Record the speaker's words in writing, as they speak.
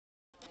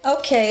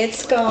Okay,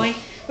 it's going.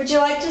 Would you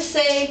like to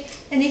say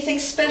anything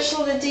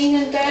special to Dean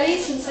and Betty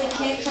since they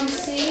can't come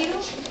see you?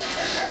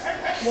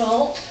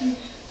 Well,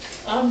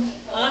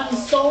 I'm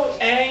so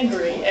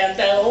angry at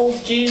that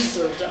old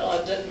geezer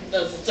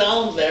that's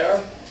down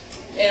there,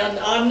 and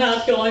I'm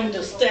not going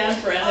to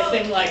stand for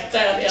anything like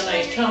that in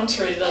a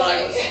country that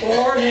I was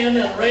born in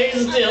and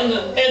raised in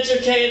and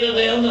educated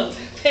in and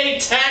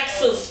paid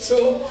taxes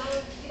to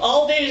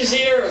all these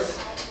years.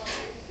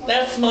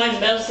 That's my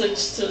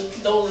message to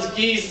those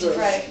geezers.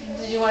 Right.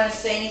 Did you want to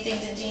say anything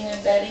to Dean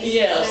and Betty?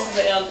 Yes,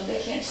 and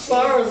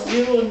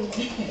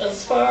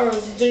as far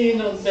as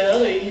Dean and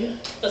Betty,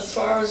 as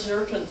far as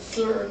you're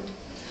concerned,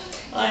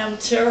 I am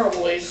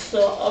terribly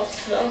so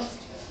upset,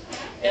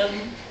 and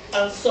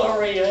I'm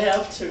sorry you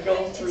have to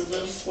go through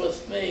this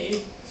with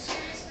me.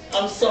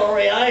 I'm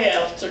sorry I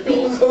have to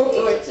go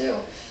through it too.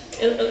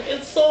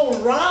 It's so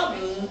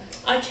rotten.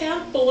 I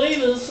can't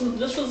believe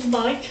this is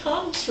my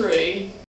country.